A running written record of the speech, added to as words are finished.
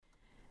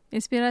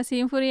Inspirasi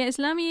Inforia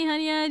Islami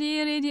hanya di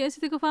Radio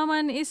Institut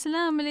Kefahaman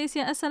Islam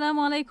Malaysia.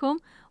 Assalamualaikum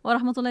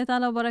warahmatullahi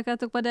taala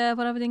wabarakatuh kepada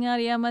para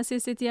pendengar yang masih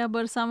setia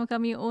bersama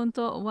kami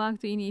untuk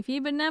waktu ini. في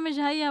برنامج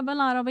هيا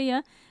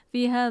بالعربية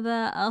في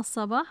هذا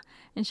الصباح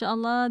إن شاء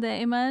الله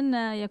دائما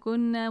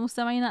يكون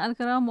مستمعينا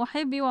الكرام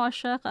محبي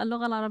وعشاق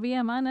اللغة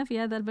العربية معنا في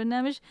هذا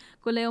البرنامج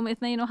كل يوم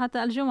اثنين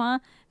وحتى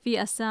الجمعة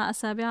في الساعة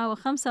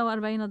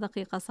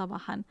 7:45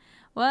 صباحا.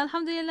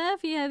 والحمد لله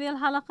في هذه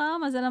الحلقة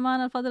ما زال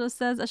معنا الفضل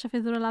الأستاذ أشرف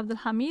الذرة عبد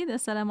الحميد.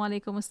 السلام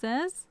عليكم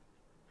أستاذ.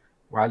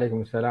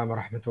 وعليكم السلام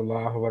ورحمة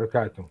الله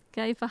وبركاته.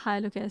 كيف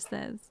حالك يا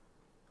أستاذ؟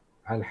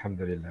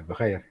 الحمد لله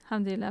بخير.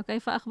 الحمد لله.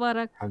 وكيف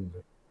أخبارك؟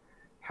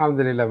 الحمد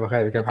لله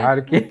بخير. كيف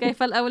حالك؟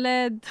 كيف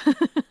الأولاد؟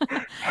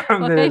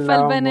 الحمد وكيف لله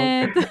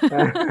البنات؟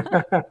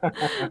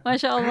 ما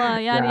شاء الله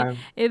يعني نعم.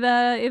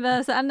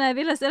 إذا سألنا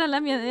هذه الأسئلة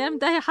لم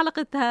ينتهي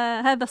حلقة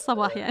هذا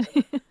الصباح يعني.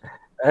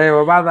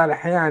 أيوة بعض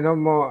الأحيان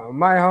هم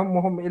ما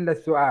يهمهم إلا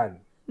السؤال.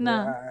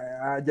 نعم.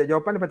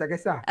 Jawapan dapat tak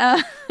kisah.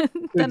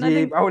 Tak nak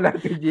Tujib atau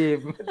tujib.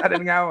 Tak ada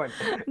ngawal.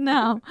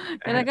 Naam.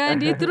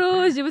 Kadang-kadang dia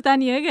terus je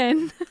bertanya kan.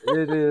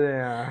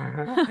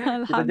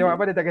 Kita jawab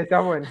apa dia tak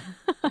kisah pun.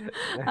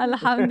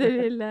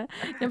 Alhamdulillah.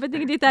 Yang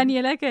penting dia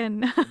tanyalah kan.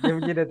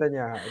 Dia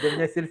tanya. Dia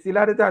punya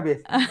silsilah dia tu habis.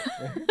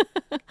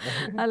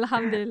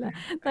 الحمد لله.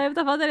 طيب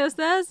تفضل يا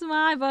أستاذ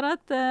مع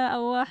عبارات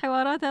أو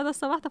حوارات هذا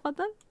الصباح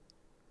تفضل.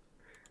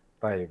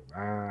 Baik,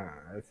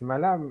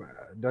 semalam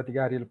 2-3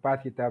 hari lepas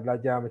kita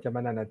belajar macam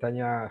mana nak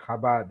tanya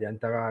khabar di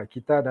antara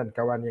kita dan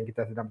kawan yang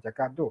kita sedang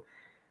bercakap tu.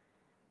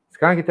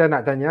 Sekarang kita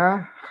nak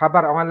tanya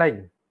khabar orang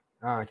lain.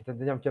 Kita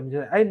tanya macam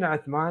Aina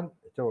Uthman?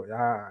 So,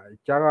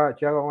 cara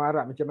orang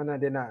Arab macam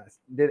mana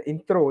dia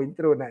intro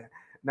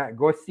nak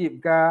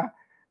gosip ke?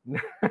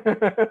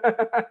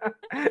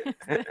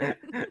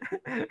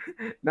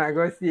 Nak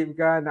gosip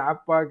ke? Nak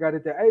apa ke?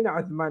 Dia tanya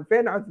Aina Uthman?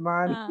 Fina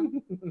Uthman?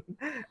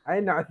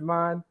 Aina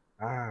Uthman?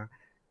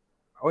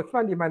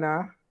 عثمان دي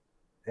معناه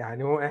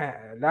يعني هو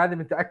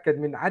لازم نتأكد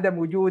من عدم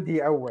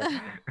وجوده أول.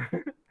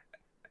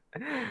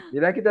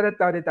 إذا kita dah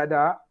tahu dia tak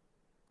ada,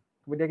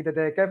 kemudian kita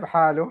tanya كيف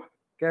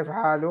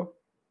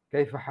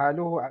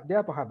حاله,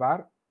 dia apa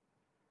khabar?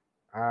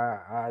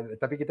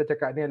 Tapi kita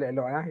cakap ni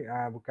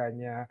elok-elok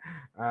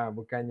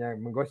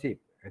bukannya menggosip.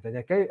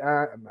 Katanya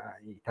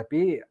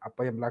tapi apa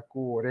yang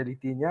berlaku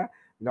realitinya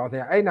bila orang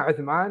tanya Aina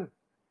Uthman,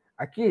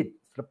 akid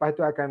selepas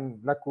itu akan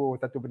berlaku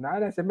satu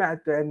benda.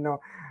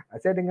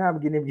 Saya dengar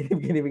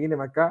begini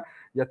maka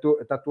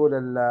yatul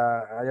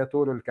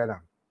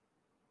kalam.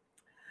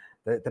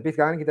 Tapi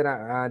sekarang kita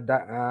nak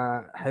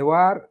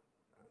hiwar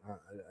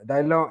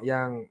dialog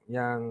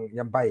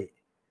yang baik.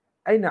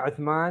 Aina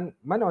Uthman?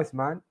 Mana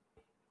Uthman?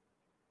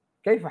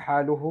 كيف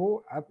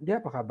حاله?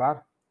 Dia apa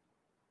khabar?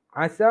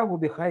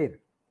 Asahu bikhair.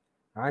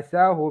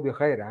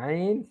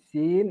 Ain,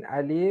 sin,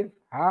 alif,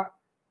 ha.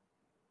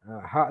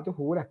 Ha tu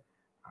hu lah.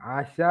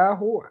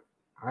 عساه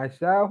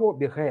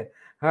بخير.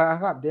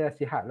 harap dia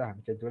sihat lah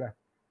macam tu lah.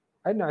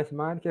 Aina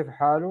Uthman كيف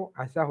حاله?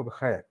 عساه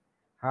بخير.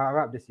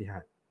 harap dia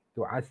sihat.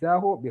 Tu عساه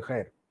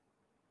بخير.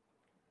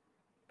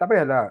 Tak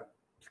payahlah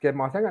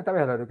skema sangat, tak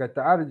payahlah dia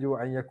kata arju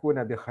an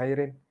yakuna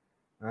bikhairin.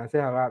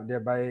 Saya harap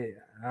dia baik.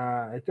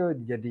 Itu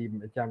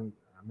jadi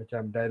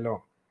macam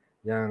dialog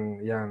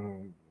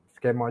yang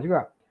skema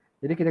juga.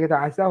 Jadi kita kata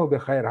عساه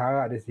بخير,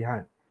 harap dia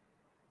sihat.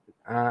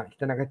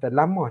 Kita nak kata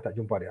lama tak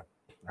jumpa dia.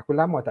 Aku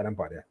lama tak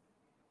nampak dia.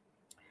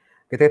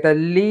 Kita kata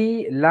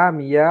li lam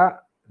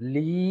ya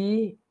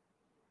li,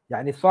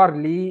 yani صار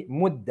لي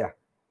مدة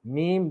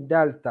ميم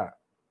دال تاء.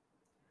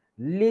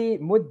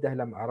 li مدة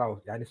لم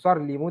أراه, yani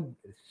صار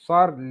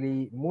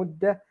لي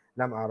مدة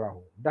لم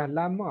أراه. Dah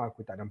lama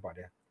aku tak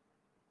nampak dia.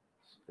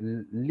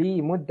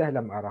 li مدة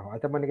لم أراه.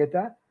 Ataupun dia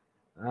kata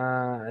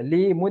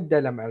li مدة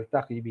لم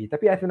ألتقي به.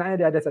 Tapi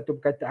sebenarnya dia ada satu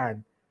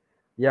perkataan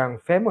yang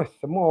famous.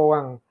 Semua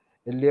orang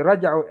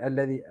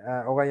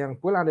orang yang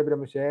pulang daripada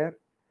Mesir,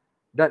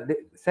 dan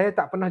saya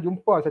tak pernah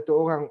jumpa satu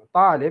orang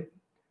talib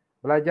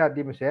belajar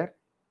di Mesir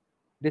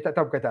dia tak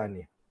tahu perkataan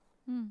ni.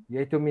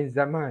 Iaitu min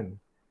zaman.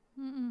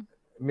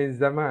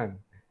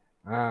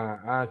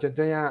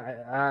 Contohnya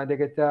dia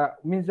kata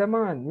min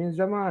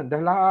zaman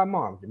dah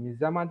lama. Min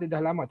zaman tu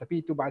dah lama,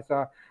 tapi itu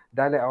bahasa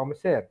dialek orang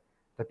Mesir.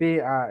 Tapi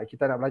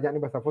kita nak belajar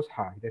ni bahasa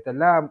Fusha. Kita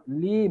kata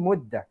li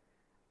muddah.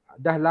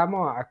 Dah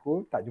lama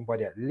aku tak jumpa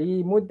dia. Li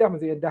muddah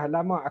maksudnya dah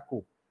lama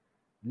aku.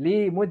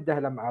 Li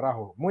muddah lam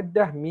arahu.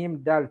 Muddah mim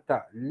dal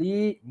ta.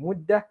 Li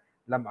muddah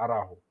lam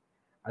arahu.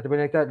 Ataupun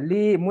kita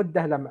li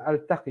muddah lam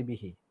altaqi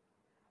bihi.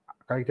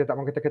 Kalau kita tak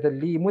mahu kata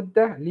li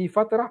muddah, li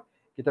fatrah,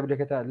 kita boleh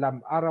kata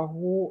lam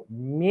arahu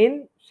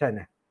min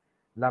sanah.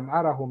 Lam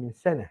arahu min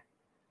sanah.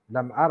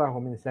 Lam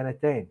arahu min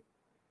sanatain.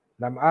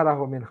 Lam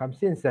arahu min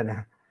 50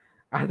 sanah.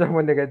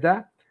 Ataupun dia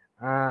kata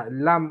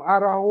lam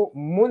arahu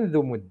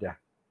mundu muddah.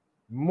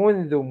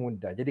 Mundu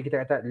muddah. Jadi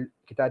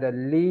kita ada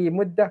li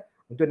muddah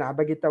untuk nak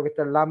bagi tahu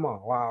kita lama.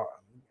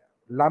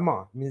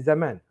 Lama min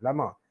zaman,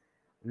 lama.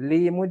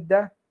 Li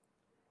muddah,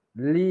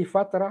 li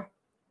fatrah,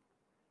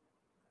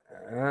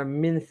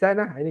 min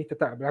sanah, ini kita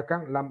tak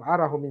belakang lam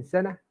arahu min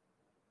sanah.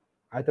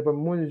 ataupun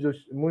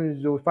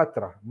munzu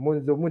fatrah,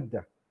 munzu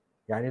muddah.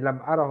 Yani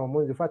lam arahu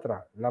munzu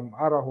fatrah, lam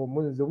arahu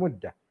munzu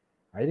muddah.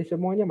 Ini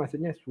semuanya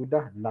maksudnya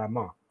sudah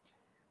lama.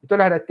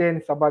 Itulah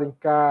Datin, sabar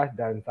ringkas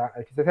dan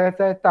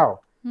saya tahu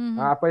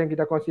apa yang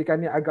kita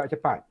kongsikan ni agak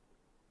cepat.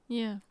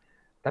 Ya.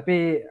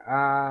 Tapi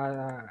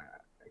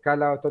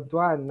kalau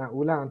tuan-tuan nak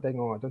ulang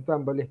tengok,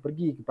 tuan-tuan boleh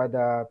pergi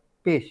kepada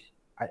page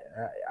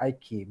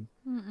IKIM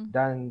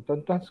dan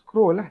tuan-tuan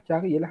scroll lah,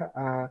 carilah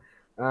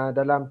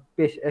dalam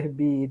page FB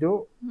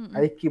tu,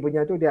 IKIM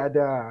punya tu dia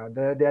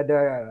ada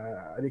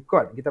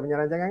record kita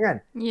punya rancangan kan.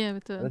 Ya,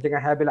 betul.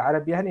 Rancangan Hayya Bil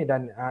Arabiah ni,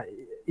 dan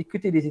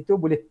ikuti di situ,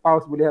 boleh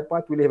pause, boleh apa,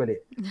 tulis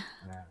balik.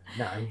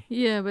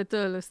 Ya,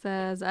 betul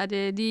Ustaz.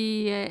 Ada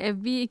di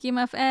FB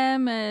IKIM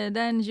FM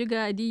dan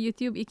juga di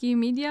YouTube IKIM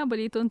Media.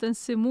 Boleh tonton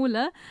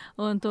semula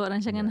untuk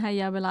rancangan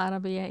Hayya Bil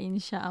Arabiah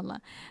insyaAllah.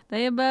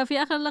 طيب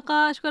في آخر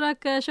اللقاء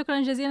أشكرك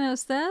شكرا جزيلا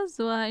أستاذ،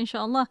 وإن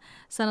شاء الله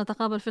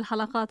سنتقابل في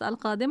الحلقات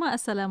القادمة.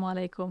 السلام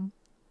عليكم.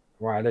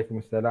 وعليكم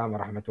السلام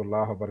ورحمة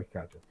الله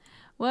وبركاته.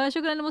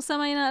 وشكرا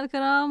لمستمعينا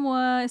الكرام،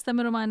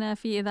 واستمروا معنا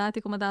في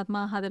إذاعتكم إذاعة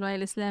معهد الوعي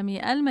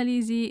الإسلامي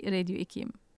الماليزي راديو إيكيم.